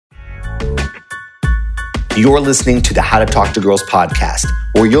You're listening to the How to Talk to Girls podcast,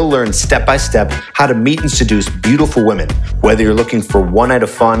 where you'll learn step-by-step how to meet and seduce beautiful women, whether you're looking for one night of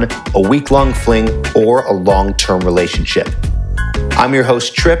fun, a week-long fling, or a long-term relationship. I'm your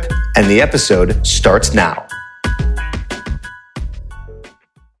host, Trip, and the episode starts now.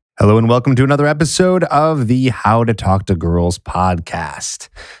 Hello and welcome to another episode of the How to Talk to Girls podcast.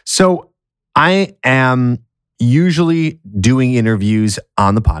 So I am usually doing interviews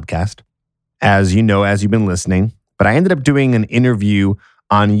on the podcast, as you know, as you've been listening, but I ended up doing an interview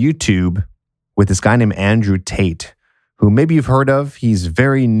on YouTube with this guy named Andrew Tate, who maybe you've heard of. He's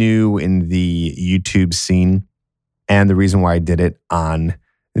very new in the YouTube scene. And the reason why I did it on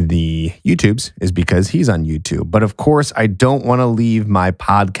the YouTubes is because he's on YouTube. But of course, I don't want to leave my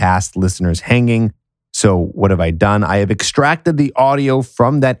podcast listeners hanging. So what have I done? I have extracted the audio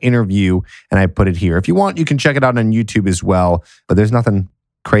from that interview and I put it here. If you want, you can check it out on YouTube as well. But there's nothing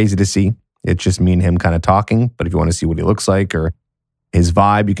crazy to see. It's just me and him kind of talking. But if you want to see what he looks like or his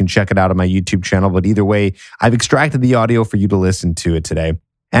vibe, you can check it out on my YouTube channel. But either way, I've extracted the audio for you to listen to it today.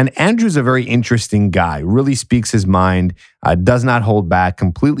 And Andrew's a very interesting guy, really speaks his mind, does not hold back,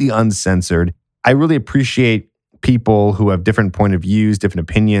 completely uncensored. I really appreciate people who have different point of views, different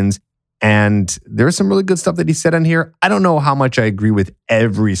opinions. And there's some really good stuff that he said on here. I don't know how much I agree with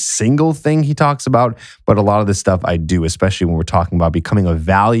every single thing he talks about, but a lot of the stuff I do, especially when we're talking about becoming a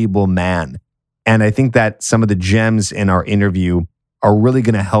valuable man. And I think that some of the gems in our interview are really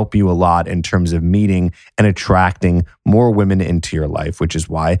going to help you a lot in terms of meeting and attracting more women into your life, which is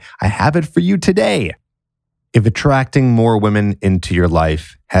why I have it for you today. If attracting more women into your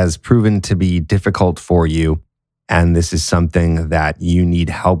life has proven to be difficult for you, and this is something that you need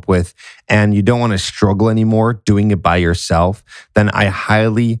help with, and you don't want to struggle anymore doing it by yourself, then I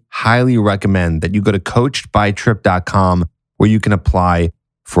highly, highly recommend that you go to coachedbytrip.com where you can apply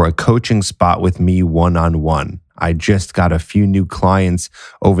for a coaching spot with me one-on-one. I just got a few new clients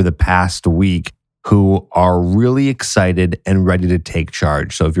over the past week who are really excited and ready to take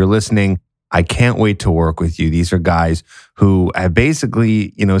charge. So if you're listening, I can't wait to work with you. These are guys who have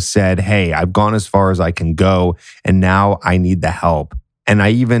basically, said, hey, I've gone as far as I can go and now I need the help. And I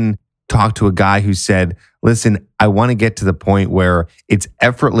even talked to a guy who said, listen, I want to get to the point where it's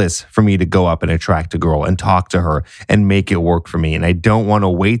effortless for me to go up and attract a girl and talk to her and make it work for me. And I don't want to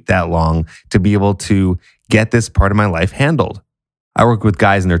wait that long to be able to get this part of my life handled. I work with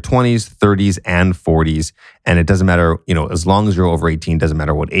guys in their 20s, 30s, and 40s. And it doesn't matter, as long as you're over 18, doesn't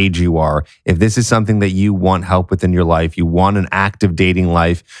matter what age you are. If this is something that you want help with in your life, you want an active dating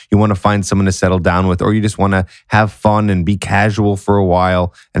life, you want to find someone to settle down with, or you just want to have fun and be casual for a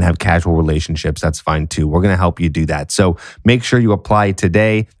while and have casual relationships, that's fine too. We're going to help you do that. So make sure you apply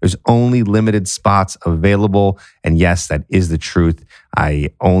today. There's only limited spots available. And yes, that is the truth. I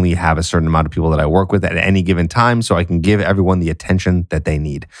only have a certain amount of people that I work with at any given time, so I can give everyone the attention that they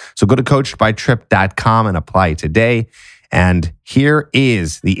need. So go to coachedbytrip.com and apply today. And here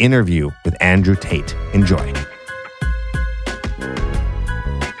is the interview with Andrew Tate. Enjoy.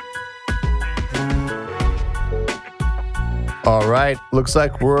 All right, looks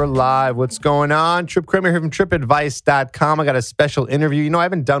like we're live. What's going on? Trip Kramer here from tripadvice.com. I got a special interview. I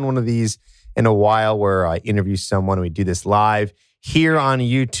haven't done one of these in a while where I interview someone and we do this live here on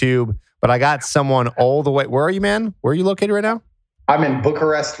YouTube, but I got someone all the way. Where are you, man? Where are you located right now? I'm in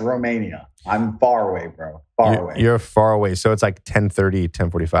Bucharest, Romania. I'm far away, bro. Away. You're far away. So it's like 10:30,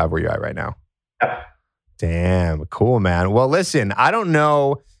 10:45 where you're at right now. Yep. Damn, cool, man. Well, listen, I don't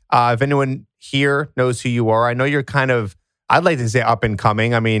know if anyone here knows who you are. I know you're kind of, I'd like to say up and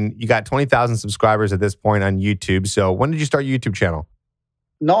coming. I mean, you got 20,000 subscribers at this point on YouTube. So when did you start your YouTube channel?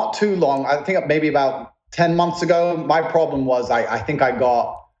 Not too long. I think maybe about 10 months ago. My problem was I think I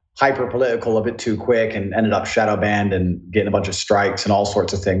got hyper political a bit too quick and ended up shadow banned and getting a bunch of strikes and all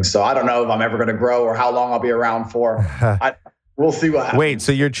sorts of things. So I don't know if I'm ever going to grow or how long I'll be around for. We'll see what happens. Wait,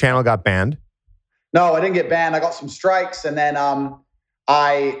 so your channel got banned? No, I didn't get banned. I got some strikes and then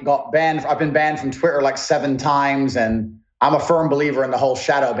I got banned. I've been banned from Twitter like 7 times, and I'm a firm believer in the whole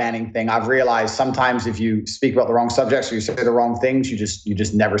shadow banning thing. I've realized sometimes if you speak about the wrong subjects or you say the wrong things, you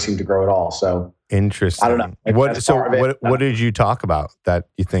just never seem to grow at all. So interesting. I don't know. What did you talk about that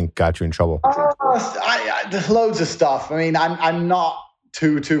you think got you in trouble? Loads of stuff. I mean, I'm not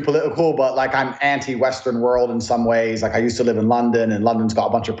too political, but like I'm anti-Western world in some ways. Like I used to live in London, and London's got a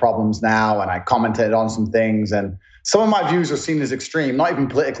bunch of problems now, and I commented on some things, and some of my views are seen as extreme, not even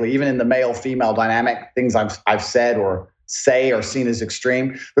politically, even in the male-female dynamic. Things I've said or say are seen as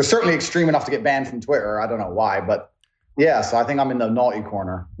extreme. They're certainly extreme enough to get banned from Twitter. I don't know why, but Yeah, so I think I'm in the naughty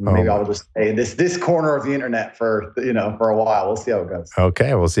corner. Maybe I'll just stay this corner of the internet for a while. We'll see how it goes.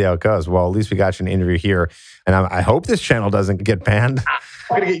 Okay, we'll see how it goes. Well, at least we got you an interview here, and I hope this channel doesn't get banned.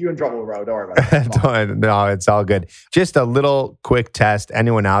 I'm gonna get you in trouble, bro. Don't worry about it. No, it's all good. Just a little quick test.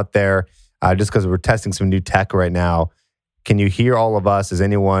 Anyone out there? Just because we're testing some new tech right now, can you hear all of us? Is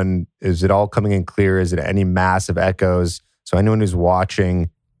it all coming in clear? Is it any massive echoes? So anyone who's watching,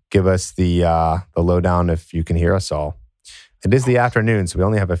 give us the lowdown if you can hear us all. It is the afternoon, so we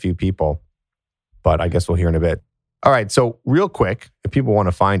only have a few people, but I guess we'll hear in a bit. All right, so real quick, if people want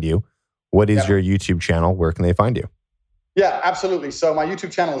to find you, what is your YouTube channel? Where can they find you? Yeah, absolutely. So my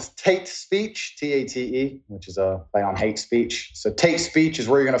YouTube channel is Tate Speech, Tate, which is a play on hate speech. So Tate Speech is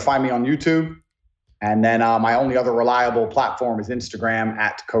where you're going to find me on YouTube. And then my only other reliable platform is Instagram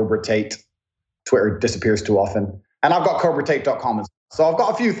at Cobra Tate. Twitter disappears too often. And I've got CobraTate.com as well. So I've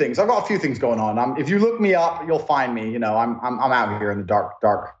got a few things. Going on. If you look me up, you'll find me. I'm out here in the dark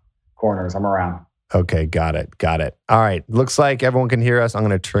corners. I'm around. Okay, got it. All right. Looks like everyone can hear us. I'm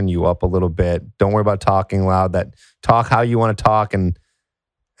going to turn you up a little bit. Don't worry about talking loud. Talk how you want to talk, and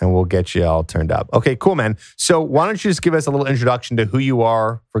we'll get you all turned up. Okay, cool, man. So why don't you just give us a little introduction to who you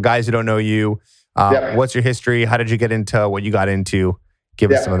are for guys who don't know you? What's your history? How did you get into what you got into?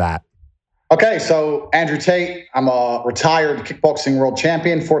 Give us some of that. Okay, so Andrew Tate, I'm a retired kickboxing world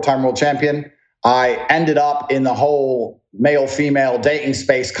champion, 4-time world champion. I ended up in the whole male-female dating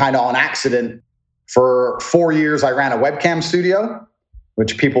space kind of on accident. For 4 years, I ran a webcam studio,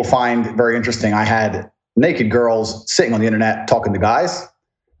 which people find very interesting. I had naked girls sitting on the internet talking to guys,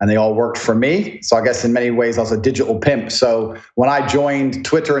 and they all worked for me. So I guess in many ways, I was a digital pimp. So when I joined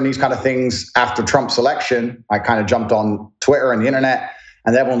Twitter and these kind of things after Trump's election, I kind of jumped on Twitter and the internet.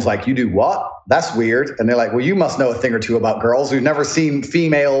 And everyone's like, you do what? That's weird. And they're like, well, you must know a thing or two about girls. We've never seen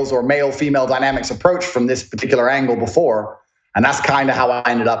females or male-female dynamics approached from this particular angle before. And that's kind of how I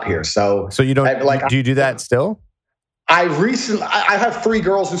ended up here. So you don't, do you do that still? I have 3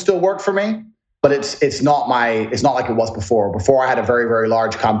 girls who still work for me, but it's not like it was before. Before I had a very, very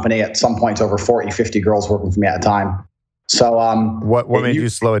large company. At some points, over 40, 50 girls working for me at a time. So what made you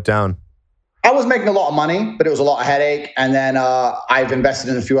slow it down? I was making a lot of money, but it was a lot of headache. And then I've invested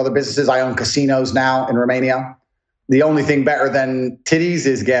in a few other businesses. I own casinos now in Romania. The only thing better than titties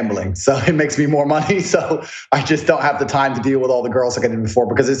is gambling. So it makes me more money. So I just don't have the time to deal with all the girls like I did before,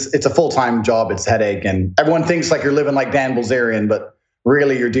 because it's a full-time job. It's headache. And everyone thinks like you're living like Dan Bilzerian, but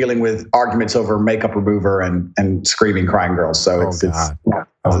really you're dealing with arguments over makeup remover and screaming, crying girls. So it's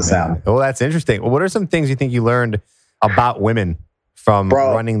how's it sound? Well, that's interesting. Well, what are some things you think you learned about women from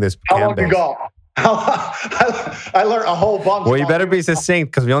running this campus? How long you got? I learned a whole bunch. Well, you better be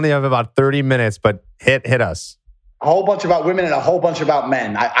succinct because we only have about 30 minutes, but hit us. A whole bunch about women and a whole bunch about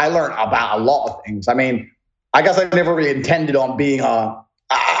men. I learned about a lot of things. I mean, I guess I never really intended on being I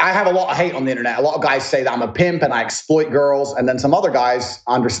have a lot of hate on the internet. A lot of guys say that I'm a pimp and I exploit girls. And then some other guys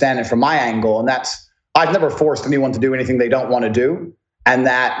understand it from my angle. And that's, I've never forced anyone to do anything they don't want to do. And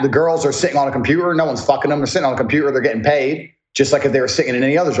that the girls are sitting on a computer. No one's fucking them. They're sitting on a computer. They're getting paid. Just like if they were sitting in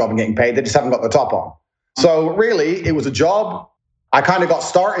any other job and getting paid, they just haven't got the top on. So really, it was a job. I kind of got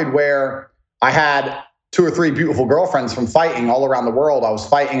started where I had 2 or 3 beautiful girlfriends from fighting all around the world. I was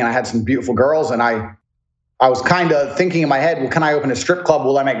fighting and I had some beautiful girls, and I was kind of thinking in my head, well, can I open a strip club?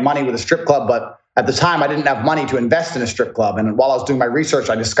 Will I make money with a strip club? But at the time, I didn't have money to invest in a strip club. And while I was doing my research,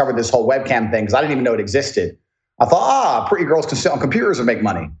 I discovered this whole webcam thing because I didn't even know it existed. I thought, pretty girls can sit on computers and make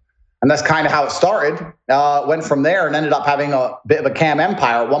money. And that's kind of how it started. Went from there and ended up having a bit of a cam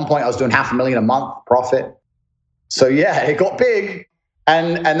empire. At one point, I was doing $500,000 a month profit. So yeah, it got big.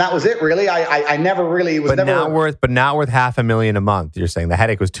 And that was it, really. I never really was. But not worth $500,000 a month. You're saying the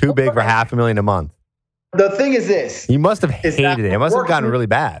headache was too big for $500,000 a month. The thing is this. You must have hated it. It must have gotten really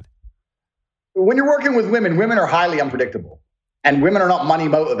bad. When you're working with women, women are highly unpredictable. And women are not money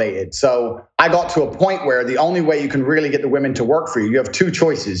motivated. So I got to a point where the only way you can really get the women to work for you, you have 2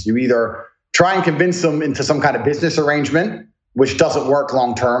 choices. You either try and convince them into some kind of business arrangement, which doesn't work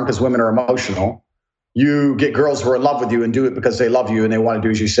long term because women are emotional. You get girls who are in love with you and do it because they love you and they want to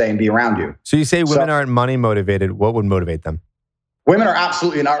do as you say and be around you. So you say women aren't money motivated. What would motivate them? Women are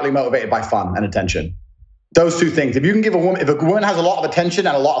absolutely and utterly motivated by fun and attention. Those 2 things. If a woman has a lot of attention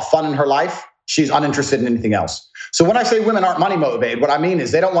and a lot of fun in her life, she's uninterested in anything else. So when I say women aren't money motivated, what I mean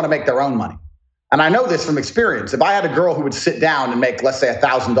is they don't want to make their own money. And I know this from experience. If I had a girl who would sit down and make, let's say,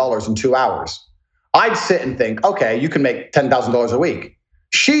 $1,000 in 2 hours, I'd sit and think, okay, you can make $10,000 a week.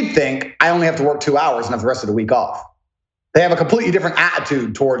 She'd think I only have to work 2 hours and have the rest of the week off. They have a completely different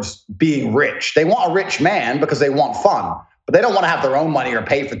attitude towards being rich. They want a rich man because they want fun. but they don't want to have their own money or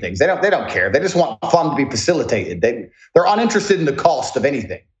pay for things. They don't care. They just want fun to be facilitated. They're uninterested in the cost of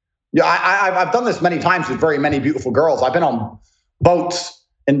anything. Yeah, I've done this many times with very many beautiful girls. I've been on boats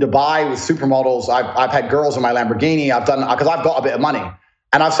in Dubai with supermodels. I've had girls in my Lamborghini. I've done, because I've got a bit of money.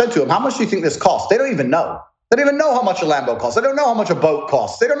 And I've said to them, how much do you think this costs? They don't even know. They don't even know how much a Lambo costs. They don't know how much a boat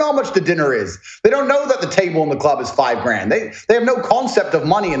costs. They don't know how much the dinner is. They don't know that the table in the club is $5,000. They have no concept of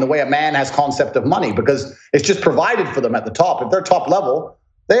money in the way a man has concept of money, because it's just provided for them at the top. If they're top level,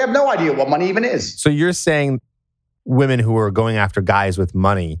 they have no idea what money even is. So you're saying women who are going after guys with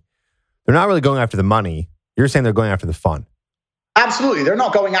money, they're not really going after the money. You're saying they're going after the fun. Absolutely. They're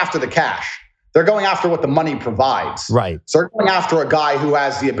not going after the cash. They're going after what the money provides. Right. So they're going after a guy who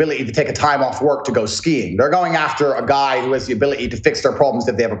has the ability to take a time off work to go skiing. They're going after a guy who has the ability to fix their problems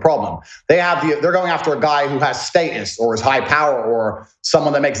if they have a problem. They're going after a guy who has status or is high power or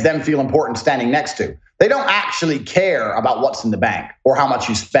someone that makes them feel important standing next to. They don't actually care about what's in the bank or how much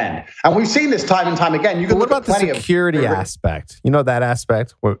you spend. And we've seen this time and time again. You can what about the security aspect? You know, that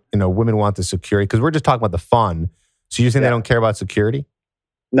aspect where, women want the security, because we're just talking about the fun. So you're saying they don't care about security?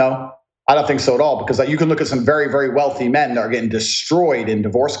 No. I don't think so at all, because you can look at some very, very wealthy men that are getting destroyed in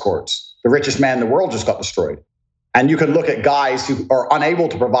divorce courts. The richest man in the world just got destroyed. And you can look at guys who are unable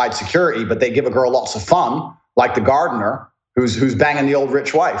to provide security, but they give a girl lots of fun, like the gardener who's banging the old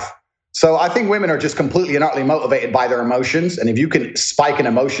rich wife. So I think women are just completely and utterly motivated by their emotions. And if you can spike an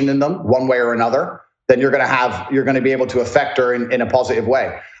emotion in them one way or another, then you're going to be able to affect her in a positive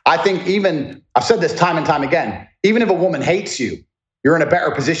way. I think I've said this time and time again, even if a woman hates you, you're in a better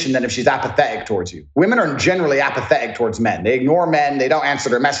position than if she's apathetic towards you. Women are generally apathetic towards men. They ignore men. They don't answer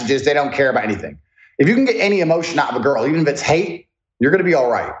their messages. They don't care about anything. If you can get any emotion out of a girl, even if it's hate, you're going to be all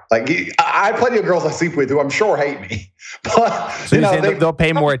right. Like, I have plenty of girls I sleep with who I'm sure hate me. But so you're saying they'll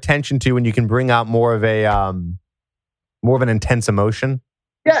pay more attention to when you can bring out more of an intense emotion?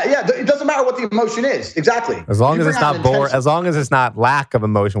 Yeah. It doesn't matter what the emotion is. Exactly. As long as it's not boring. As long as it's not lack of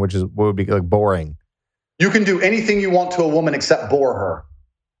emotion, which would be like boring. You can do anything you want to a woman except bore her.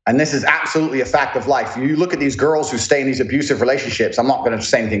 And this is absolutely a fact of life. You look at these girls who stay in these abusive relationships. I'm not going to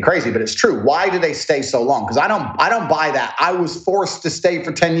say anything crazy, but it's true. Why do they stay so long? Because I don't buy that. I was forced to stay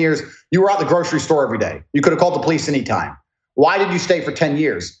for 10 years. You were at the grocery store every day. You could have called the police anytime. Why did you stay for 10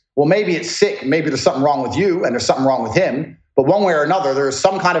 years? Well, maybe it's sick. Maybe there's something wrong with you and there's something wrong with him. But one way or another, there is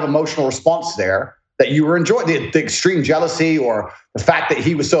some kind of emotional response there that you were enjoying, the extreme jealousy or the fact that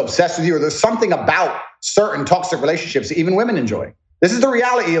he was so obsessed with you, or there's something about certain toxic relationships that even women enjoy. This is the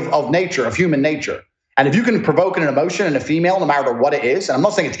reality of nature, of human nature. And if you can provoke an emotion in a female, no matter what it is, and I'm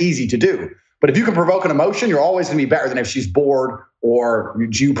not saying it's easy to do, but if you can provoke an emotion, you're always going to be better than if she's bored or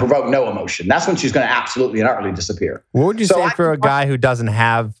you provoke no emotion. That's when she's going to absolutely and utterly disappear. What would you say for a guy who doesn't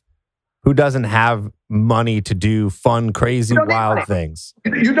have money to do fun, crazy, wild things?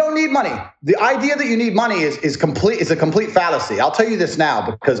 You don't need money. The idea that you need money is a complete fallacy. I'll tell you this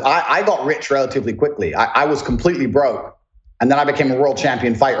now, because I got rich relatively quickly. I was completely broke. And then I became a world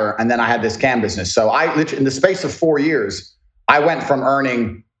champion fighter. And then I had this cam business. So in the space of 4 years, I went from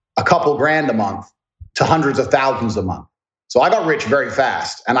earning a couple grand a month to hundreds of thousands a month. So I got rich very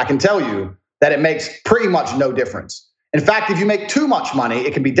fast. And I can tell you that it makes pretty much no difference. In fact, if you make too much money,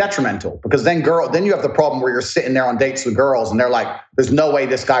 it can be detrimental, because then you have the problem where you're sitting there on dates with girls and they're like, there's no way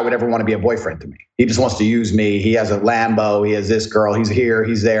this guy would ever want to be a boyfriend to me. He just wants to use me. He has a Lambo. He has this girl. He's here.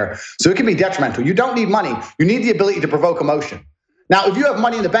 He's there. So it can be detrimental. You don't need money. You need the ability to provoke emotion. Now, if you have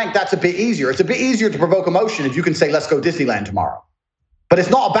money in the bank, that's a bit easier. It's a bit easier to provoke emotion if you can say, let's go Disneyland tomorrow. But it's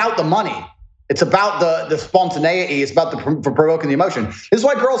not about the money. It's about the spontaneity. It's about for provoking the emotion. This is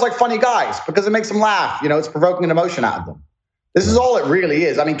why girls like funny guys, because it makes them laugh. It's provoking an emotion out of them. This is all it really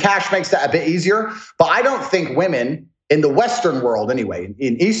is. I mean, cash makes that a bit easier, but I don't think women in the Western world anyway,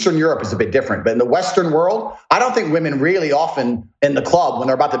 in Eastern Europe is a bit different, but in the Western world, I don't think women really often in the club when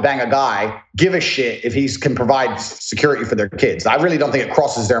they're about to bang a guy give a shit if he can provide security for their kids. I really don't think it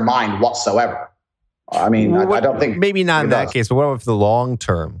crosses their mind whatsoever. I mean, I don't think... Maybe not in that case, but what about the long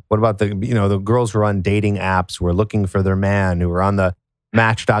term? What about the girls who are on dating apps who are looking for their man, who are on the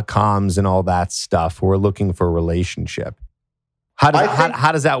Match.coms and all that stuff, who are looking for a relationship? How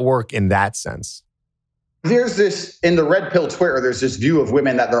does that work in that sense? There's this, in the red pill Twitter, there's this view of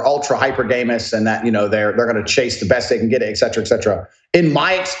women that they're ultra hypergamous and that, they're going to chase the best they can get, et cetera, et cetera. In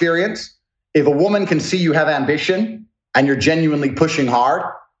my experience, if a woman can see you have ambition and you're genuinely pushing hard,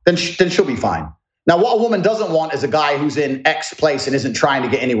 then she'll be fine. Now, what a woman doesn't want is a guy who's in X place and isn't trying to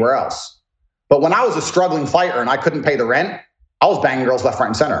get anywhere else. But when I was a struggling fighter and I couldn't pay the rent, I was banging girls left, right,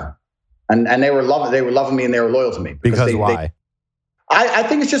 and center. And they were loving me and they were loyal to me. Because why? I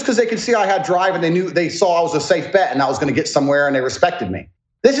think it's just because they could see I had drive and they saw I was a safe bet and I was going to get somewhere and they respected me.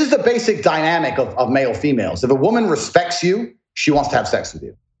 This is the basic dynamic of male females. If a woman respects you, she wants to have sex with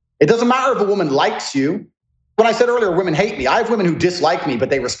you. It doesn't matter if a woman likes you. When I said earlier, women hate me, I have women who dislike me, but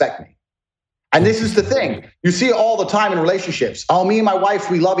they respect me. And this is the thing. You see it all the time in relationships. Oh, me and my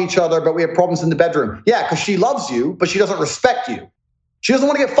wife, we love each other, but we have problems in the bedroom. Yeah, because she loves you, but she doesn't respect you. She doesn't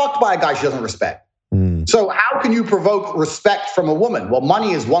want to get fucked by a guy she doesn't respect. So how can you provoke respect from a woman? Well,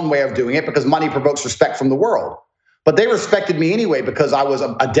 money is one way of doing it because money provokes respect from the world. But they respected me anyway because I was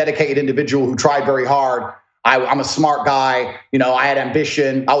a dedicated individual who tried very hard. I'm a smart guy. You know, I had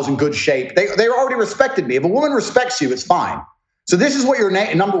ambition. I was in good shape. They already respected me. If a woman respects you, it's fine. So this is what your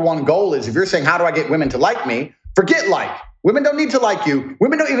number one goal is. If you're saying, how do I get women to like me? Forget like. Women don't need to like you.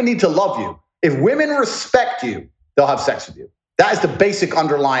 Women don't even need to love you. If women respect you, they'll have sex with you. That is the basic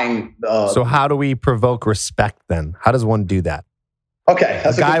underlying. So how do we provoke respect then? How does one do that? Okay.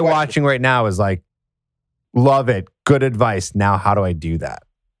 That's a guy watching right now is like, love it. Good advice. Now, how do I do that?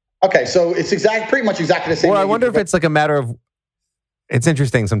 Okay. So it's pretty much exactly the same. Or I wonder if it's like a matter of, it's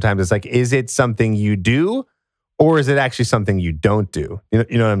interesting sometimes. It's like, is it something you do or is it actually something you don't do? You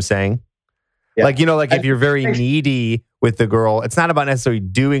know what I'm saying? Yeah. Like, if you're very needy with the girl, it's not about necessarily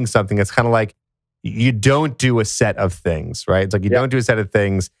doing something. It's kind of like, you don't do a set of things, right? It's like you don't do a set of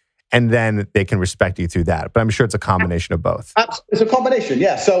things and then they can respect you through that. But I'm sure it's a combination of both. It's a combination,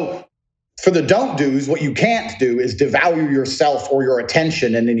 yeah. So for the don't do's, what you can't do is devalue yourself or your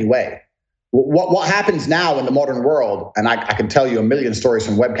attention in any way. What happens now in the modern world, and I can tell you a million stories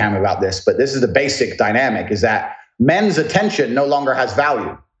from webcam about this, but this is the basic dynamic, is that men's attention no longer has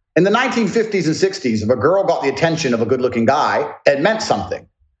value. In the 1950s and 60s, if a girl got the attention of a good-looking guy, it meant something.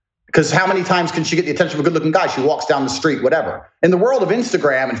 Because how many times can she get the attention of a good-looking guy? She walks down the street, whatever. In the world of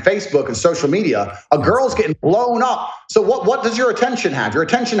Instagram and Facebook and social media, a girl's getting blown up. So what does your attention have? Your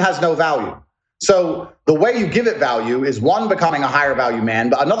attention has no value. So the way you give it value is, one, becoming a higher value man.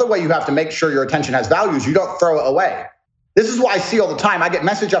 But another way you have to make sure your attention has value is you don't throw it away. This is what I see all the time. I get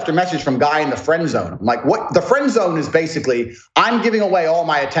message after message from guy in the friend zone. I'm like, what? The friend zone is basically, I'm giving away all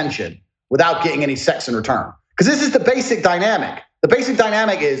my attention without getting any sex in return. Because this is the basic dynamic. The basic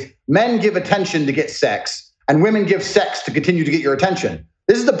dynamic is men give attention to get sex and women give sex to continue to get your attention.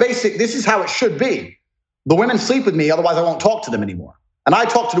 This is how it should be. The women sleep with me, otherwise I won't talk to them anymore. And I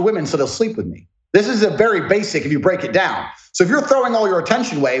talk to the women so they'll sleep with me. This is a very basic if you break it down. So if you're throwing all your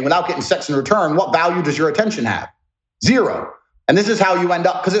attention away without getting sex in return, what value does your attention have? Zero. And this is how you end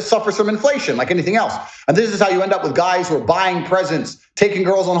up, because it suffers from inflation like anything else. And this is how you end up with guys who are buying presents, taking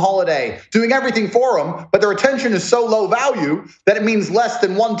girls on holiday, doing everything for them, but their attention is so low value that it means less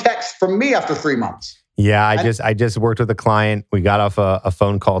than one text from me after 3 months. Yeah, I just worked with a client. We got off a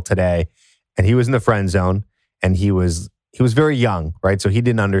phone call today, and he was in the friend zone, and he was very young, right? So he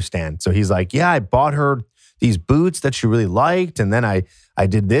didn't understand. So he's like, yeah, I bought her these boots that she really liked, and then I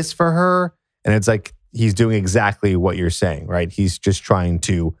did this for her. And it's like, he's doing exactly what you're saying, right? He's just trying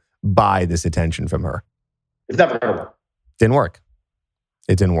to buy this attention from her. It's never going to work. Didn't work.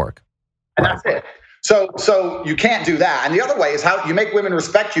 It didn't work. And that's it. So you can't do that. And the other way is how you make women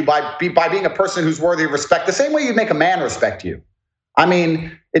respect you by being a person who's worthy of respect, the same way you make a man respect you. I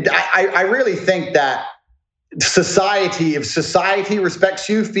mean, I really think that if society respects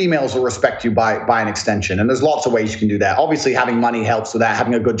you, females will respect you by an extension. And there's lots of ways you can do that. Obviously, having money helps with that.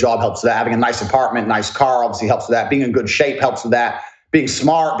 Having a good job helps with that. Having a nice apartment, nice car obviously helps with that. Being in good shape helps with that. Being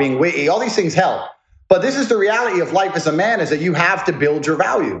smart, being witty, all these things help. But this is the reality of life as a man, is that you have to build your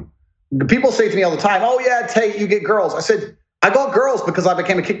value. People say to me all the time, oh yeah, Tate, you get girls. I said, I got girls because I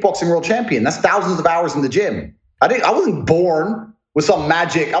became a kickboxing world champion. That's thousands of hours in the gym. I wasn't born with some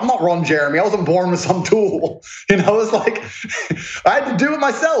magic. I'm not Ron Jeremy. I wasn't born with some tool. It's like, I had to do it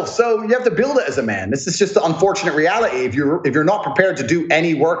myself. So you have to build it as a man. This is just the unfortunate reality. If you're not prepared to do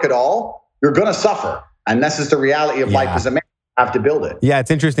any work at all, you're going to suffer. And this is the reality of life as a man. You have to build it. Yeah,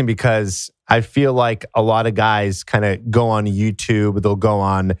 it's interesting because I feel like a lot of guys kind of go on YouTube, they'll go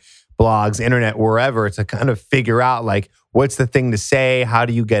on blogs, internet, wherever, to kind of figure out like, what's the thing to say? How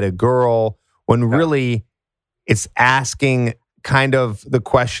do you get a girl? When really it's asking kind of the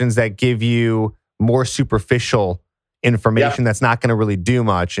questions that give you more superficial information that's not going to really do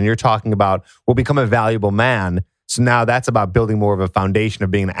much. And you're talking about, well, become a valuable man. So now that's about building more of a foundation of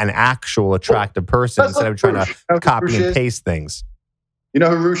being an actual attractive person instead of trying to copy and paste things. You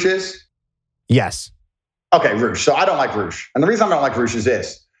know who Roosh is? Yes. Okay, Roosh. So I don't like Roosh. And the reason I don't like Roosh is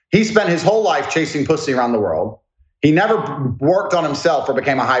this. He spent his whole life chasing pussy around the world. He never worked on himself or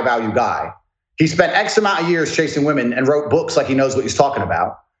became a high value guy. He spent X amount of years chasing women and wrote books like he knows what he's talking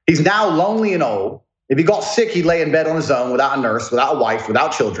about. He's now lonely and old. If he got sick, he'd lay in bed on his own without a nurse, without a wife,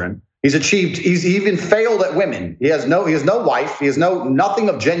 without children. He's even failed at women. He has no wife. He has nothing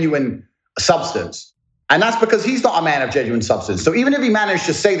of genuine substance. And that's because he's not a man of genuine substance. So even if he managed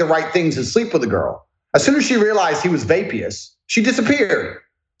to say the right things and sleep with a girl, as soon as she realized he was vapious, she disappeared.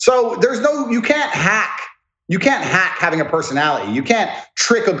 So you can't hack having a personality. You can't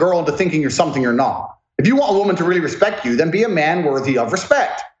trick a girl into thinking you're something you're not. If you want a woman to really respect you, then be a man worthy of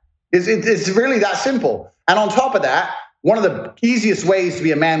respect. It's really that simple. And on top of that, one of the easiest ways to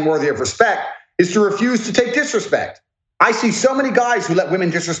be a man worthy of respect is to refuse to take disrespect. I see so many guys who let women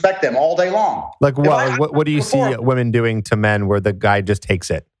disrespect them all day long. Like what? What do you see women doing to men where the guy just takes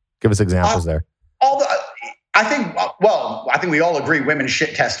it? Give us examples there. I think we all agree women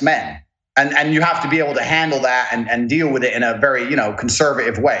shit test men. And you have to be able to handle that and deal with it in a very,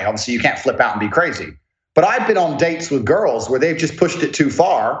 conservative way. Obviously, you can't flip out and be crazy. But I've been on dates with girls where they've just pushed it too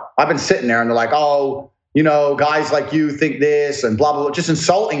far. I've been sitting there and they're like, oh, guys like you think this and blah, blah, blah, just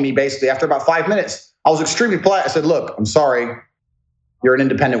insulting me basically after about 5 minutes. I was extremely polite. I said, look, I'm sorry. You're an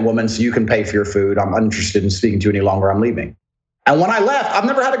independent woman, so you can pay for your food. I'm uninterested in speaking to you any longer. I'm leaving. And when I left, I've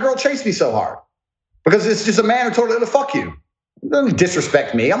never had a girl chase me so hard because it's just a man who told her to fuck you. Don't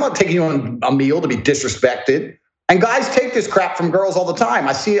disrespect me. I'm not taking you on a meal to be disrespected. And guys take this crap from girls all the time.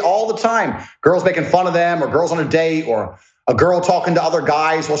 I see it all the time. Girls making fun of them, or girls on a date, or a girl talking to other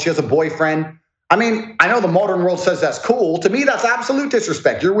guys while she has a boyfriend. I mean, I know the modern world says that's cool. To me, that's absolute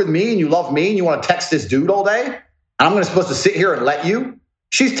disrespect. You're with me and you love me and you want to text this dude all day, and I'm supposed to sit here and let you?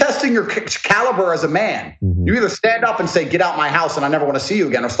 She's testing your caliber as a man. Mm-hmm. You either stand up and say, get out my house and I never want to see you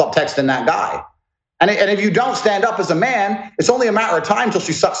again, or stop texting that guy. And if you don't stand up as a man, it's only a matter of time till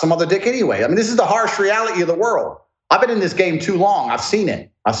she sucks some other dick anyway. I mean, this is the harsh reality of the world. I've been in this game too long. I've seen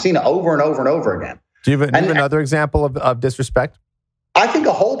it. I've seen it over and over and over again. Do you have another example of disrespect? I think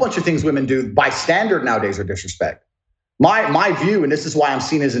a whole bunch of things women do by standard nowadays are disrespect. My view, and this is why I'm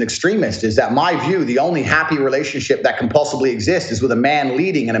seen as an extremist, is that my view, the only happy relationship that can possibly exist is with a man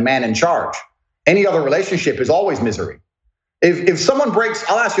leading and a man in charge. Any other relationship is always misery. If someone breaks,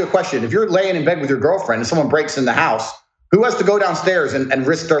 I'll ask you a question. If you're laying in bed with your girlfriend and someone breaks in the house, who has to go downstairs and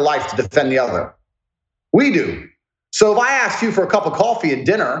risk their life to defend the other? We do. So if I ask you for a cup of coffee at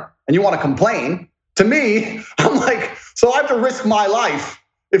dinner and you want to complain, to me, I'm like, so I have to risk my life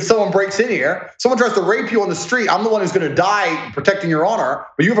if someone breaks in here. Someone tries to rape you on the street. I'm the one who's going to die protecting your honor,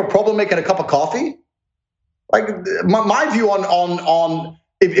 but you have a problem making a cup of coffee? Like my view on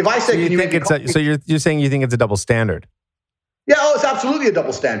if I say, so you're saying you think it's a double standard? Yeah, it's absolutely a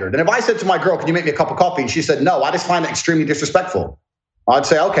double standard. And if I said to my girl, can you make me a cup of coffee? And she said, no, I just find that extremely disrespectful. I'd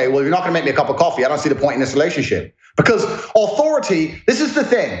say, okay, well, if you're not going to make me a cup of coffee, I don't see the point in this relationship. Because authority, this is the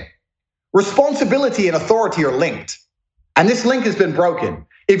thing. Responsibility and authority are linked. And this link has been broken.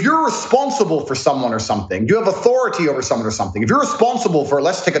 If you're responsible for someone or something, you have authority over someone or something. If you're responsible for,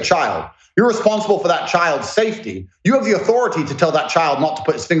 let's take a child, you're responsible for that child's safety. You have the authority to tell that child not to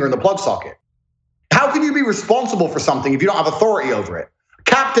put his finger in the plug socket. How can you be responsible for something if you don't have authority over it?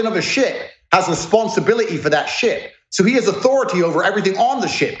 Captain of a ship has responsibility for that ship. So he has authority over everything on the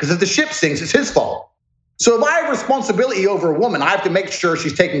ship, because if the ship sinks, it's his fault. So if I have responsibility over a woman, I have to make sure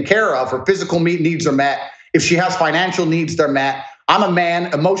she's taken care of, her physical needs are met. If she has financial needs, they're met. I'm a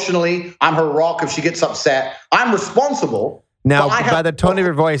man, emotionally, I'm her rock if she gets upset. I'm responsible. Now, by the tone of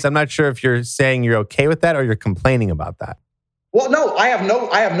your voice, I'm not sure if you're saying you're okay with that or you're complaining about that. Well, no, I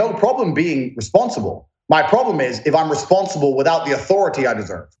have no problem being responsible. My problem is if I'm responsible without the authority I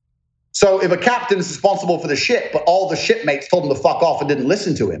deserve. So if a captain is responsible for the ship, but all the shipmates told him to fuck off and didn't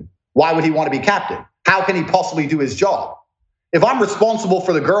listen to him, why would he want to be captain? How can he possibly do his job? If I'm responsible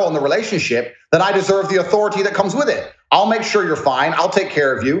for the girl in the relationship, then I deserve the authority that comes with it. I'll make sure you're fine. I'll take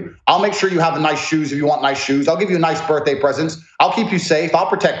care of you. I'll make sure you have the nice shoes if you want nice shoes. I'll give you nice birthday presents. I'll keep you safe. I'll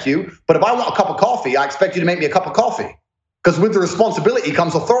protect you. But if I want a cup of coffee, I expect you to make me a cup of coffee. Because with the responsibility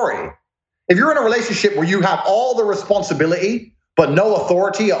comes authority. If you're in a relationship where you have all the responsibility, but no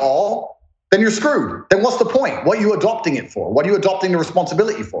authority at all, then you're screwed. Then what's the point? What are you adopting it for? What are you adopting the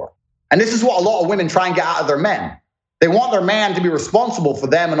responsibility for? And this is what a lot of women try and get out of their men. They want their man to be responsible for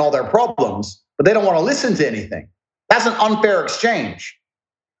them and all their problems, but they don't want to listen to anything. That's an unfair exchange.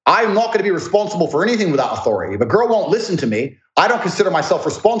 I'm not going to be responsible for anything without authority. If a girl won't listen to me, I don't consider myself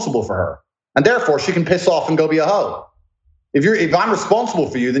responsible for her. And therefore, she can piss off and go be a hoe. If I'm responsible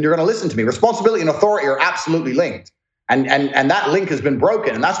for you, then you're going to listen to me. Responsibility and authority are absolutely linked. And that link has been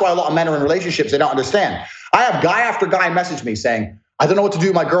broken. And that's why a lot of men are in relationships they don't understand. I have guy after guy message me saying, I don't know what to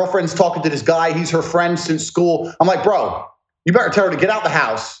do. My girlfriend's talking to this guy. He's her friend since school. I'm like, bro, you better tell her to get out the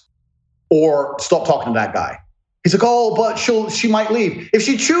house or stop talking to that guy. He's like, oh, but she might leave. If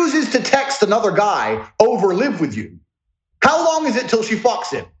she chooses to text another guy over live with you, how long is it till she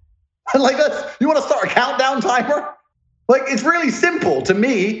fucks him? Like, you want to start a countdown timer? Like, it's really simple to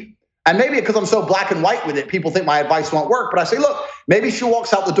me. And maybe because I'm so black and white with it, people think my advice won't work. But I say, look, maybe she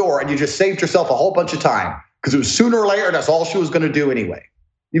walks out the door and you just saved yourself a whole bunch of time because it was sooner or later, that's all she was going to do anyway.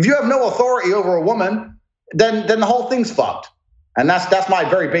 If you have no authority over a woman, then the whole thing's fucked. And that's my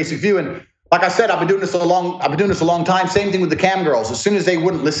very basic view. And like I said, I've been doing this a long time. Same thing with the cam girls. As soon as they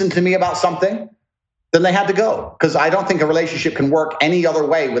wouldn't listen to me about something, then they had to go. Because I don't think a relationship can work any other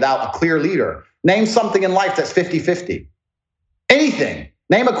way without a clear leader. Name something in life that's 50-50. Anything.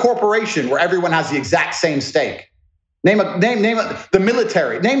 Name a corporation where everyone has the exact same stake. Name the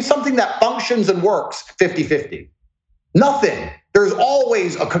military. Name something that functions and works 50-50. Nothing. There's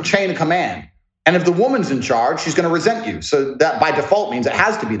always a chain of command. And if the woman's in charge, she's going to resent you. So that by default means it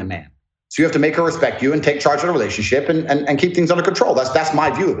has to be the man. So you have to make her respect you and take charge of the relationship and keep things under control. That's my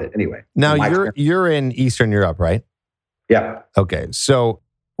view of it anyway. Now, you're in Eastern Europe, right? Yeah. Okay. So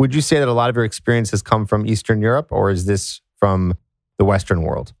would you say that a lot of your experience has come from Eastern Europe, or is this from the Western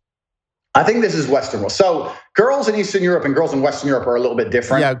world? I think this is Western world. So girls in Eastern Europe and girls in Western Europe are a little bit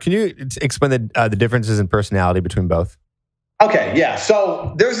different. Yeah. Can you explain the differences in personality between both? Okay, yeah.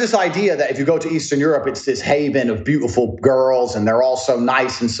 So there's this idea that if you go to Eastern Europe, it's this haven of beautiful girls and they're all so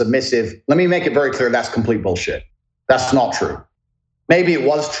nice and submissive. Let me make it very clear, that's complete bullshit. That's not true. Maybe it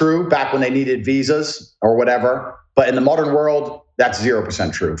was true back when they needed visas or whatever, but in the modern world, that's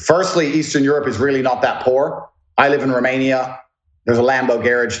 0% true. Firstly, Eastern Europe is really not that poor. I live in Romania. There's a Lambo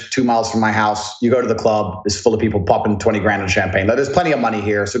garage 2 miles from my house. You go to the club, it's full of people popping 20 grand in champagne. There's plenty of money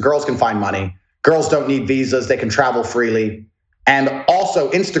here, so girls can find money. Girls don't need visas. They can travel freely. And also,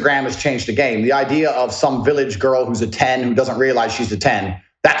 Instagram has changed the game. The idea of some village girl who's a 10 who doesn't realize she's a 10,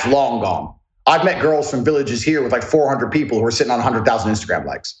 that's long gone. I've met girls from villages here with like 400 people who are sitting on 100,000 Instagram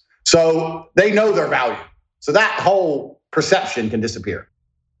likes. So they know their value. So that whole perception can disappear.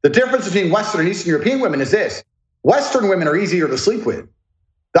 The difference between Western and Eastern European women is this. Western women are easier to sleep with.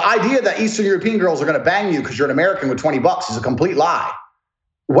 The idea that Eastern European girls are going to bang you because you're an American with $20 is a complete lie.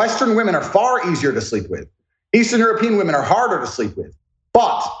 Western women are far easier to sleep with. Eastern European women are harder to sleep with,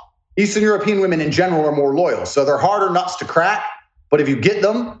 but Eastern European women in general are more loyal. So they're harder nuts to crack, but if you get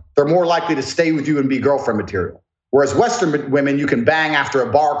them, they're more likely to stay with you and be girlfriend material. Whereas Western women, you can bang after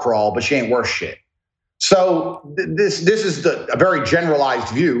a bar crawl, but she ain't worth shit. So this is a very generalized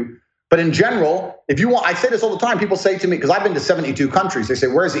view. But in general, if you want, I say this all the time, people say to me, because I've been to 72 countries, they say,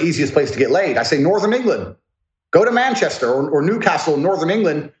 where's the easiest place to get laid? I say, Northern England. Go to Manchester or Newcastle in Northern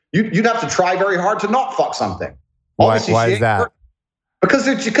England. You'd have to try very hard to not fuck something. Why is that? Because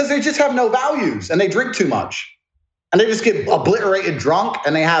they just have no values and they drink too much. And they just get obliterated drunk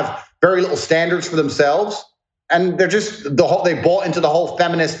and they have very little standards for themselves. And they're just, they bought into the whole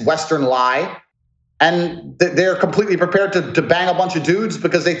feminist Western lie. And they're completely prepared to bang a bunch of dudes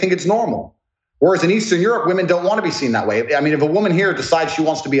because they think it's normal. Whereas in Eastern Europe, women don't want to be seen that way. I mean, if a woman here decides she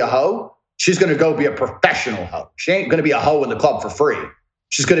wants to be a hoe, she's going to go be a professional hoe. She ain't going to be a hoe in the club for free.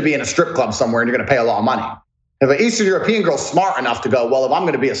 She's going to be in a strip club somewhere and you're going to pay a lot of money. If an Eastern European girl's smart enough to go, well, if I'm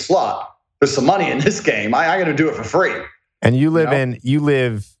going to be a slut, there's some money in this game. I'm going to do it for free. And you live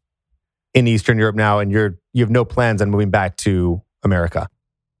in Eastern Europe now, and you have no plans on moving back to America.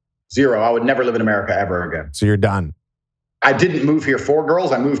 Zero. I would never live in America ever again. So you're done. I didn't move here for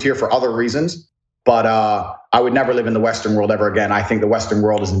girls. I moved here for other reasons. But I would never live in the Western world ever again. I think the Western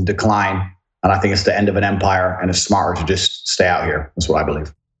world is in decline. And I think it's the end of an empire. And it's smarter to just stay out here. That's what I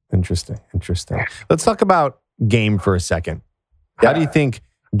believe. Interesting. Let's talk about game for a second. How do you think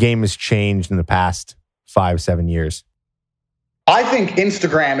game has changed in the past 5-7 years? I think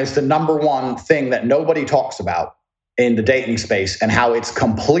Instagram is the number one thing that nobody talks about in the dating space and how it's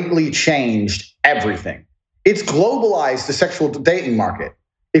completely changed everything. It's globalized the sexual dating market.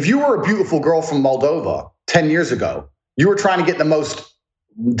 If you were a beautiful girl from Moldova 10 years ago, you were trying to get the most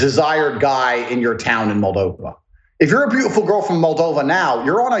desired guy in your town in Moldova. If you're a beautiful girl from Moldova now,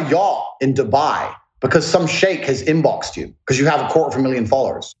 you're on a yacht in Dubai because some sheikh has inboxed you because you have 250,000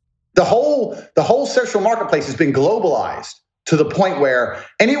 followers. The whole sexual marketplace has been globalized to the point where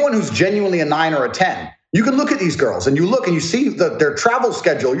anyone who's genuinely a 9 or a 10, you can look at these girls and you look and you see their travel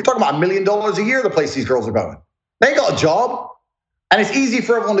schedule. You're talking about $1 million a year, the place these girls are going. They ain't got a job. And it's easy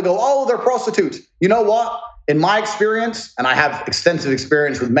for everyone to go, oh, they're prostitutes. You know what? In my experience, and I have extensive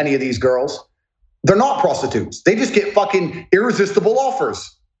experience with many of these girls, they're not prostitutes. They just get fucking irresistible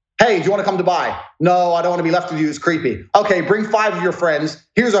offers. Hey, do you want to come to Dubai? No, I don't want to be left with you. It's creepy. Okay, bring 5 of your friends.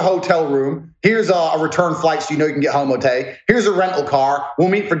 Here's a hotel room. Here's a return flight so you know you can get home okay. Here's a rental car. We'll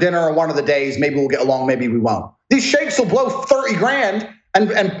meet for dinner on one of the days. Maybe we'll get along, maybe we won't. These sheikhs will blow 30 grand and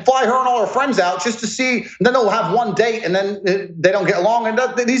fly her and all her friends out just to see, and then they'll have one date and then they don't get along, and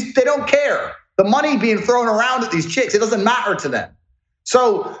they don't care. The money being thrown around at these chicks, it doesn't matter to them.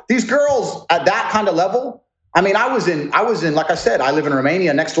 So these girls at that kind of level, I mean, I was in, like I said, I live in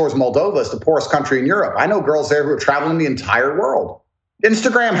Romania. Next door is Moldova. It's the poorest country in Europe. I know girls there who are traveling the entire world.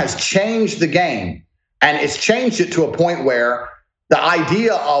 Instagram has changed the game, and it's changed it to a point where the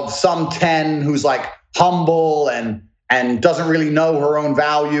idea of some 10 who's like humble and doesn't really know her own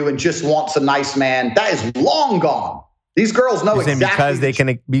value and just wants a nice man, that is long gone. These girls know exactly.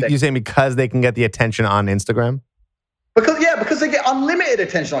 You're saying because they can get the attention on Instagram? Because they get unlimited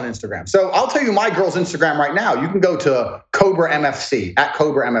attention on Instagram. So I'll tell you my girl's Instagram right now. You can go to Cobra MFC, at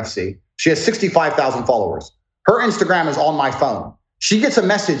Cobra MFC. She has 65,000 followers. Her Instagram is on my phone. She gets a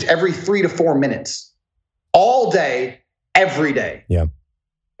message every 3 to 4 minutes, all day, every day. Yeah.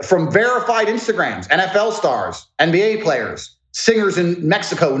 From verified Instagrams, NFL stars, NBA players, singers in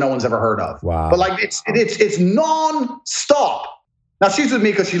Mexico no one's ever heard of. Wow. But like it's non-stop. Now she's with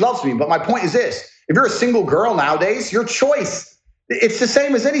me because she loves me, but my point is this. If you're a single girl nowadays, your choice, it's the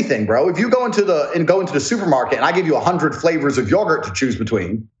same as anything, bro. If you go into the supermarket and I give you 100 flavors of yogurt to choose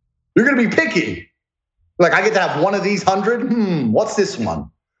between, you're going to be picky. Like, I get to have one of these 100. What's this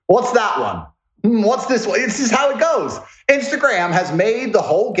one? What's that one? What's this one? It's just how it goes. Instagram has made the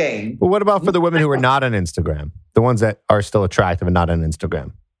whole game. But what about for the women who are not on Instagram? The ones that are still attractive and not on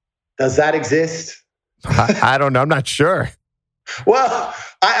Instagram? Does that exist? I don't know. I'm not sure. Well,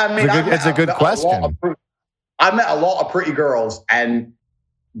 I mean, it's a good question. I've met a lot of pretty girls, and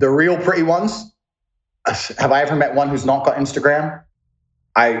the real pretty ones, have I ever met one who's not got Instagram?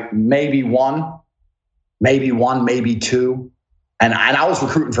 Maybe one, maybe two. And I was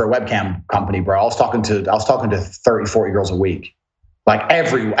recruiting for a webcam company, bro. I was talking to 30, 40 girls a week. Like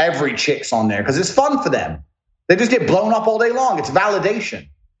every chick's on there because it's fun for them. They just get blown up all day long. It's validation.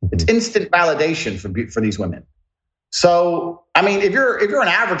 It's instant validation for these women. So, I mean, if you're an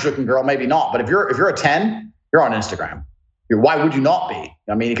average looking girl, maybe not. But if you're a 10, you're on Instagram. Why would you not be?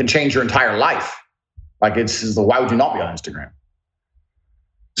 I mean, it can change your entire life. Like why would you not be on Instagram?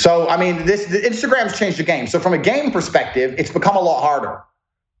 So, I mean, Instagram's changed the game. So from a game perspective, it's become a lot harder.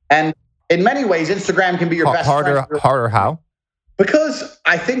 And in many ways, Instagram can be your best friend. Harder how? Because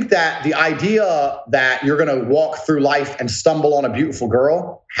I think that the idea that you're going to walk through life and stumble on a beautiful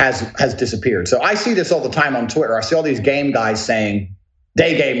girl has disappeared. So I see this all the time on Twitter. I see all these game guys saying,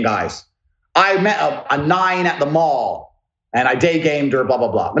 day game guys, I met a 9 at the mall and I day gamed her, blah,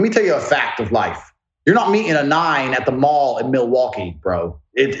 blah, blah. Let me tell you a fact of life. You're not meeting a 9 at the mall in Milwaukee, bro.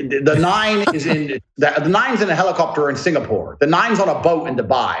 The 9 is the 9's in a helicopter in Singapore. The 9's on a boat in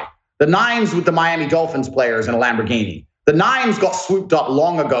Dubai. The 9's with the Miami Dolphins players in a Lamborghini. The 9's got swooped up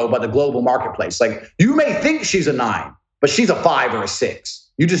long ago by the global marketplace. Like, you may think she's a 9, but she's a 5 or a 6.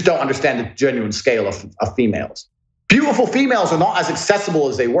 You just don't understand the genuine scale of females. Beautiful females are not as accessible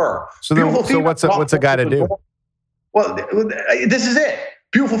as they were. So what's a guy to do? Well, this is it.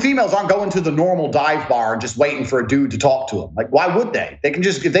 Beautiful females aren't going to the normal dive bar and just waiting for a dude to talk to them. Like, why would they? They can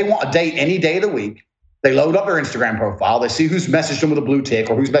just, if they want a date any day of the week, they load up their Instagram profile. They see who's messaged them with a blue tick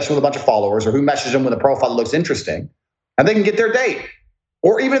or who's messaged with a bunch of followers or who messaged them with a profile that looks interesting, and they can get their date.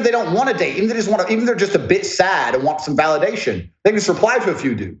 Or even if they don't want a date, even if they're just a bit sad and want some validation, they can just reply to a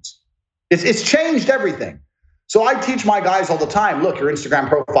few dudes. It's changed everything. So I teach my guys all the time, look, your Instagram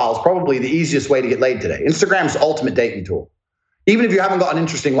profile is probably the easiest way to get laid today. Instagram's the ultimate dating tool. Even if you haven't got an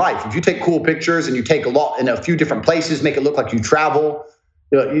interesting life, if you take cool pictures and you take a lot in a few different places, make it look like you travel,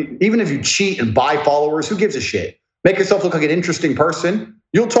 even if you cheat and buy followers, who gives a shit? Make yourself look like an interesting person.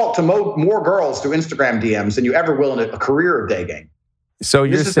 You'll talk to more girls through Instagram DMs than you ever will in a career of day game. So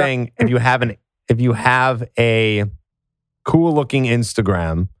you're saying if you have a cool looking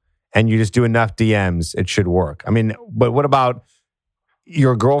Instagram and you just do enough DMs, it should work. I mean, but what about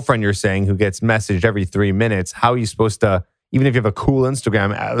your girlfriend, you're saying, who gets messaged every 3 minutes? How are you supposed to, even if you have a cool Instagram,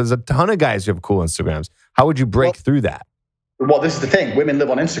 there's a ton of guys who have cool Instagrams. How would you break through that? Well, this is the thing. Women live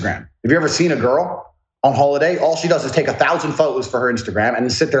on Instagram. Have you ever seen a girl on holiday? All she does is take 1,000 photos for her Instagram and then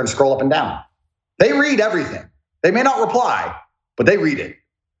sit there and scroll up and down. They read everything. They may not reply, but they read it.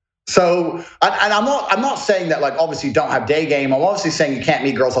 So, and I'm not saying that, like, obviously you don't have day game. I'm obviously saying you can't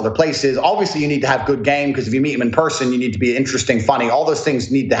meet girls other places. Obviously you need to have good game, because if you meet them in person, you need to be interesting, funny. All those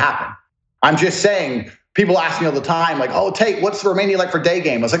things need to happen. I'm just saying, people ask me all the time, like, oh, Tate, what's Romania like for day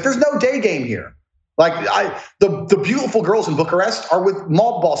game? I was like, there's no day game here. Like the beautiful girls in Bucharest are with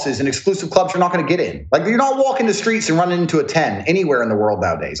mob bosses and exclusive clubs you're not going to get in. Like you're not walking the streets and running into a 10 anywhere in the world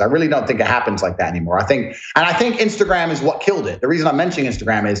nowadays. I really don't think it happens like that anymore. I think Instagram is what killed it. The reason I'm mentioning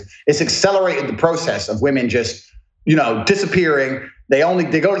Instagram is it's accelerated the process of women just, disappearing. They go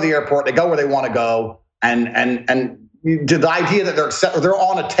to the airport, they go where they want to go, and the idea that they're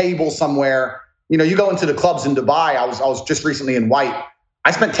on a table somewhere. You go into the clubs in Dubai. I was just recently in White.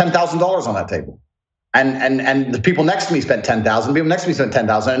 I spent $10,000 on that table. And the people next to me spent $10,000. People next to me spent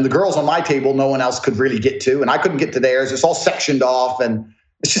 $10,000. And the girls on my table, no one else could really get to. And I couldn't get to theirs. It's all sectioned off. And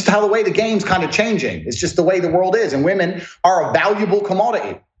it's just how the way the game's kind of changing. It's just the way the world is. And women are a valuable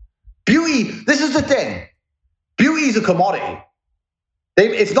commodity. Beauty, this is the thing. Beauty is a commodity.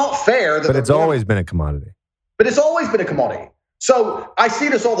 It's not fair. But it's always been a commodity. But it's always been a commodity. So I see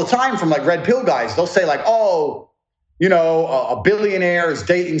this all the time from like red pill guys. They'll say like, a billionaire is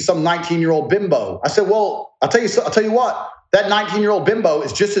dating some 19-year-old bimbo. I said, well, I'll tell you what, that 19-year-old bimbo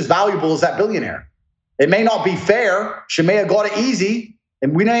is just as valuable as that billionaire. It may not be fair. She may have got it easy,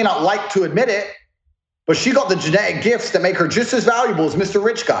 and we may not like to admit it, but she got the genetic gifts that make her just as valuable as Mr.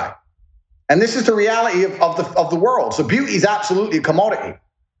 Rich Guy. And this is the reality of the world. So beauty is absolutely a commodity.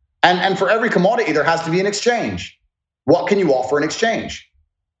 And for every commodity, there has to be an exchange. What can you offer in exchange?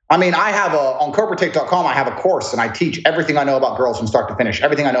 I mean, on CobraTake.com, I have a course and I teach everything I know about girls from start to finish,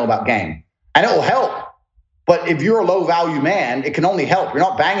 everything I know about game. And it will help. But if you're a low value man, it can only help. You're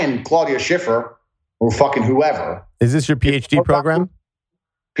not banging Claudia Schiffer or fucking whoever. Is this your PhD program?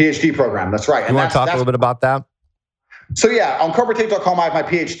 PhD program, that's right. You want to talk a little bit about that? So yeah, on CobraTake.com, I have my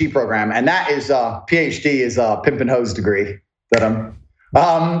PhD program. And that is, PhD is a pimp and hose degree that I'm...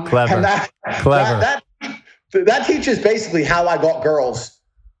 Clever. And that teaches basically how I got girls,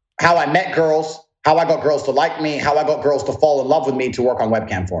 how I met girls, how I got girls to like me, how I got girls to fall in love with me to work on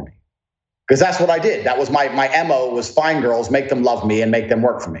webcam for me. Because that's what I did. That was my MO, was find girls, make them love me, and make them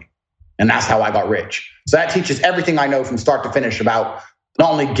work for me. And that's how I got rich. So that teaches everything I know from start to finish about not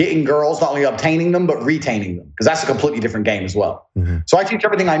only getting girls, not only obtaining them, but retaining them. Because that's a completely different game as well. Mm-hmm. So I teach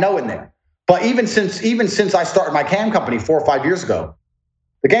everything I know in there. But even since I started my cam company 4 or 5 years ago,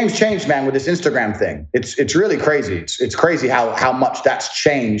 the game's changed, man, with this Instagram thing. It's really crazy. It's crazy how much that's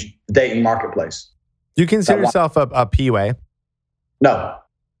changed the dating marketplace. Do you consider yourself a PUA? No,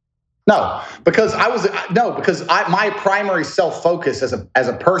 because my primary self-focus as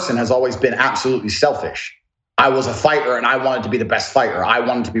a person has always been absolutely selfish. I was a fighter and I wanted to be the best fighter. I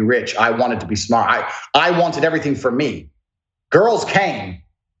wanted to be rich. I wanted to be smart. I wanted everything for me. Girls came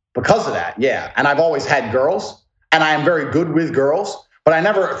because of that, yeah. And I've always had girls, and I am very good with girls. But I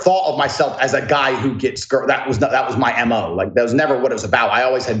never thought of myself as a guy who gets girl. That was my MO. Like that was never what it was about. I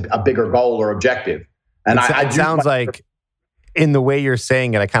always had a bigger goal or objective. And it sounds like, in the way you're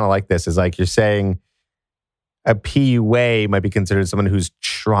saying it, I kind of like this. Is like you're saying a PUA might be considered someone who's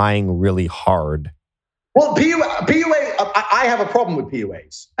trying really hard. Well, PUA. I have a problem with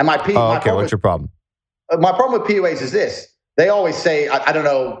PUAs. And okay, what's your problem? My problem with PUAs is this. They always say, I don't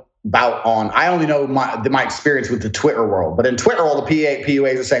know. I only know my experience with the Twitter world, but in Twitter, all the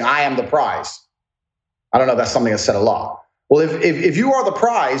PUAs are saying, I am the prize. I don't know if that's something that's said a lot. Well, if you are the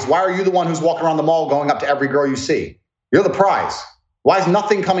prize, why are you the one who's walking around the mall going up to every girl you see? You're the prize. Why is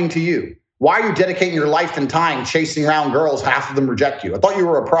nothing coming to you? Why are you dedicating your life and time chasing around girls? Half of them reject you. I thought you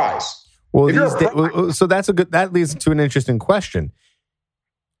were a prize. Well, so that leads to an interesting question.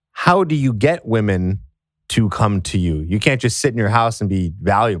 How do you get women to come to you? You can't just sit in your house and be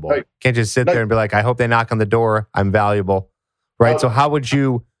valuable. Right. You can't just sit there and be like, I hope they knock on the door. I'm valuable. Right? So how would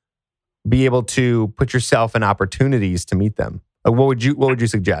you be able to put yourself in opportunities to meet them? Like, what would you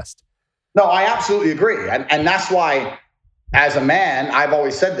suggest? No, I absolutely agree. And that's why, as a man, I've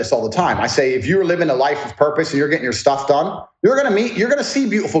always said this all the time. I say, if you're living a life of purpose and you're getting your stuff done, you're going to see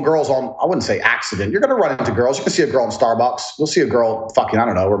beautiful girls on, I wouldn't say accident. You're going to run into girls. You can see a girl in Starbucks. You'll see a girl fucking, I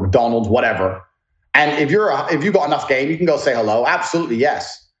don't know, or McDonald's, whatever. And if you got enough game, you can go say hello. Absolutely,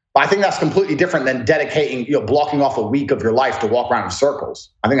 yes. But I think that's completely different than dedicating, blocking off a week of your life to walk around in circles.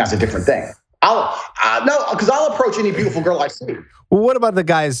 I think that's a different thing. I'll approach any beautiful girl I see. Well, what about the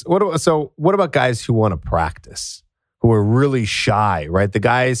guys? What about guys who want to practice, who are really shy, right? The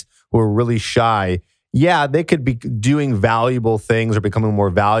guys who are really shy, yeah, they could be doing valuable things or becoming a more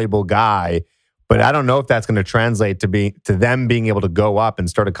valuable guy. But I don't know if that's going to translate to them being able to go up and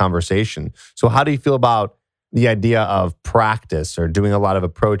start a conversation. So how do you feel about the idea of practice or doing a lot of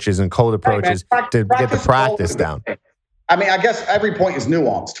approaches and cold approaches to get the practice down? I mean, I guess every point is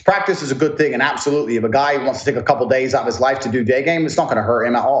nuanced. Practice is a good thing. And absolutely, if a guy wants to take a couple days out of his life to do day game, it's not going to hurt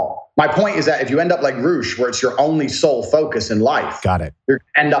him at all. My point is that if you end up like Roosh, where it's your only sole focus in life, got it, you're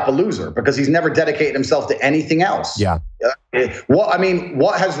going to end up a loser because he's never dedicated himself to anything else. Yeah.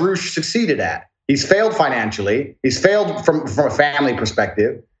 What has Roosh succeeded at? He's failed financially. He's failed from a family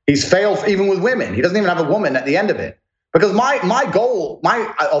perspective. He's failed even with women. He doesn't even have a woman at the end of it. Because my goal,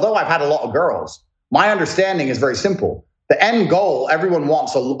 although I've had a lot of girls, my understanding is very simple. The end goal, everyone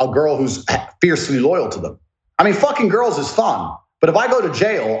wants a girl who's fiercely loyal to them. I mean, fucking girls is fun. But if I go to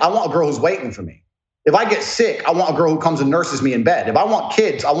jail, I want a girl who's waiting for me. If I get sick, I want a girl who comes and nurses me in bed. If I want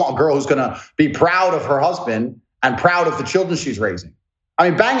kids, I want a girl who's going to be proud of her husband and proud of the children she's raising. I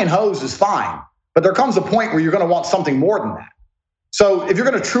mean, banging hoes is fine. But there comes a point where you're going to want something more than that. So if you're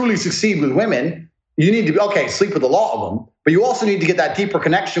going to truly succeed with women, you need to be, sleep with a lot of them, but you also need to get that deeper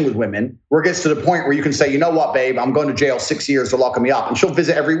connection with women where it gets to the point where you can say, you know what, babe, I'm going to jail 6 years for locking me up. And she'll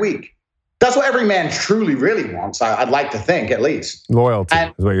visit every week. That's what every man truly, really wants, I'd like to think, at least. Loyalty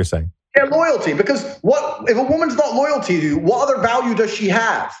is what you're saying. Yeah, loyalty. Because if a woman's not loyal to you, what other value does she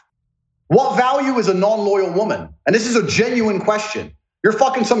have? What value is a non-loyal woman? And this is a genuine question. You're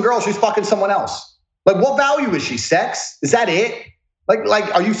fucking some girl, she's fucking someone else. Like, what value is she? Sex? Is that it?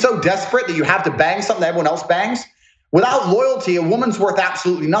 Like, are you so desperate that you have to bang something that everyone else bangs? Without loyalty, a woman's worth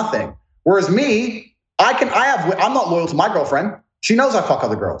absolutely nothing. Whereas me, I'm not loyal to my girlfriend. She knows I fuck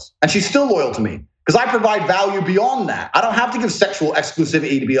other girls, and she's still loyal to me because I provide value beyond that. I don't have to give sexual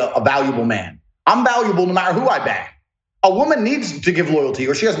exclusivity to be a valuable man. I'm valuable no matter who I bang. A woman needs to give loyalty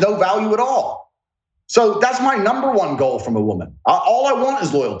or she has no value at all. So that's my number one goal from a woman. All I want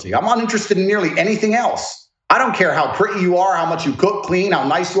is loyalty. I'm not interested in nearly anything else. I don't care how pretty you are, how much you cook, clean, how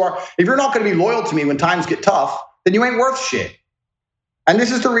nice you are. If you're not going to be loyal to me when times get tough, then you ain't worth shit. And this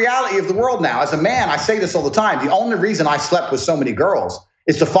is the reality of the world now. As a man, I say this all the time. The only reason I slept with so many girls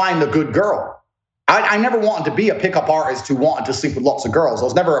is to find a good girl. I never wanted to be a pickup artist who wanted to sleep with lots of girls. I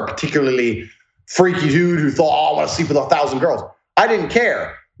was never a particularly freaky dude who thought, I want to sleep with 1,000 girls. I didn't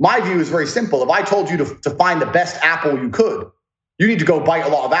care. My view is very simple. If I told you to find the best apple you could, you need to go bite a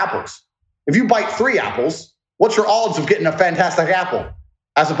lot of apples. If you bite 3 apples, what's your odds of getting a fantastic apple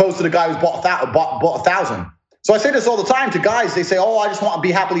as opposed to the guy who's bought 1,000? So I say this all the time to guys. They say, I just want to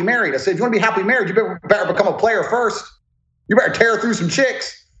be happily married. I say, if you want to be happily married, you better become a player first. You better tear through some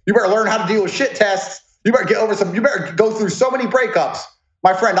chicks. You better learn how to deal with shit tests. You better you better go through so many breakups.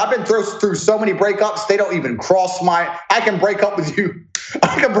 My friend, I've been through so many breakups. They don't even cross I can break up with you.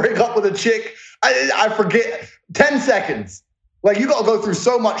 I can break up with a chick. I forget 10 seconds. Like, you got to go through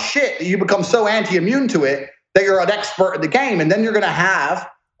so much shit that you become so anti-immune to it that you're an expert in the game. And then you're going to have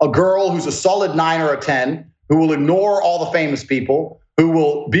a girl who's a solid 9 or a 10 who will ignore all the famous people, who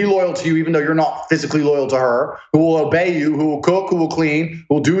will be loyal to you even though you're not physically loyal to her, who will obey you, who will cook, who will clean,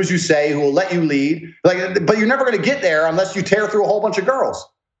 who will do as you say, who will let you lead. But you're never going to get there unless you tear through a whole bunch of girls.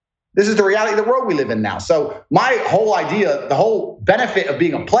 This is the reality of the world we live in now. So my whole idea, the whole benefit of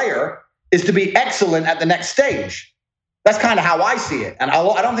being a player is to be excellent at the next stage. That's kind of how I see it. And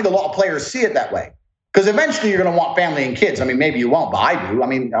I don't think a lot of players see it that way. Because eventually you're going to want family and kids. I mean, maybe you won't, but I do. I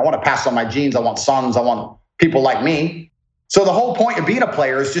mean, I want to pass on my genes. I want sons. I want people like me. So the whole point of being a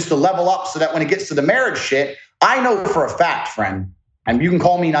player is just to level up so that when it gets to the marriage shit, I know for a fact, friend, and you can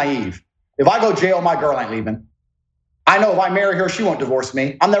call me naive, if I go jail, my girl ain't leaving. I know if I marry her, she won't divorce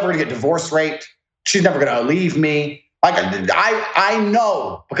me. I'm never going to get divorce raped. She's never going to leave me. Like, I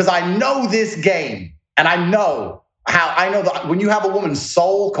know, because I know this game, and I know that when you have a woman's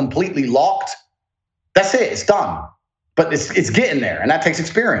soul completely locked, that's it. It's done. But it's getting there, and that takes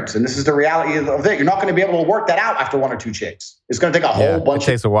experience. And this is the reality of it. You're not going to be able to work that out after 1 or 2 chicks. It's going to take a whole bunch. It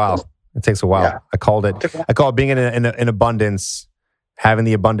takes a while. It takes a while. Yeah. I call it being in abundance, having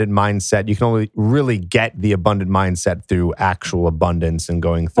the abundant mindset. You can only really get the abundant mindset through actual abundance and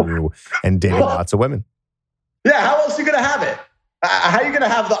going through and dating lots of women. Yeah, how else are you going to have it? How are you going to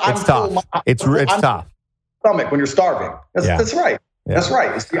have the? It's tough. It's tough. Stomach when you're starving. That's right. Yeah. That's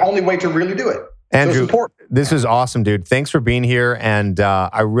right. It's the only way to really do it. Andrew, this is awesome, dude. Thanks for being here, and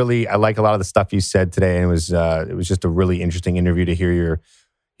I like a lot of the stuff you said today. And it was just a really interesting interview to hear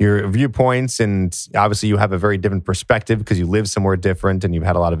your viewpoints, and obviously you have a very different perspective because you live somewhere different and you've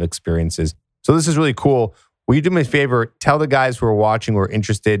had a lot of experiences. So this is really cool. Will you do me a favor? Tell the guys who are watching, who are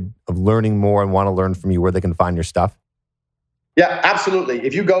interested of learning more and want to learn from you, where they can find your stuff. Yeah, absolutely.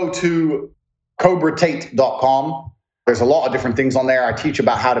 If you go to cobratate.com, there's a lot of different things on there. I teach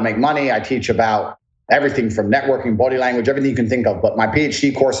about how to make money. I teach about everything from networking, body language, everything you can think of. But my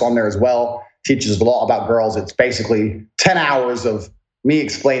PhD course on there as well teaches a lot about girls. It's basically 10 hours of me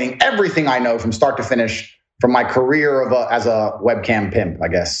explaining everything I know from start to finish from my career as a webcam pimp, I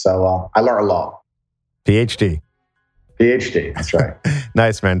guess. So I learned a lot. PhD. That's right.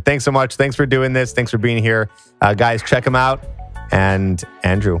 Nice, man. Thanks so much. Thanks for doing this. Thanks for being here. Guys, check him out. And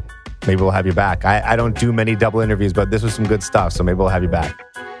Andrew, maybe we'll have you back. I don't do many double interviews, but this was some good stuff. So maybe we'll have you back.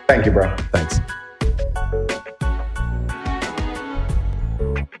 Thank you, bro. Thanks.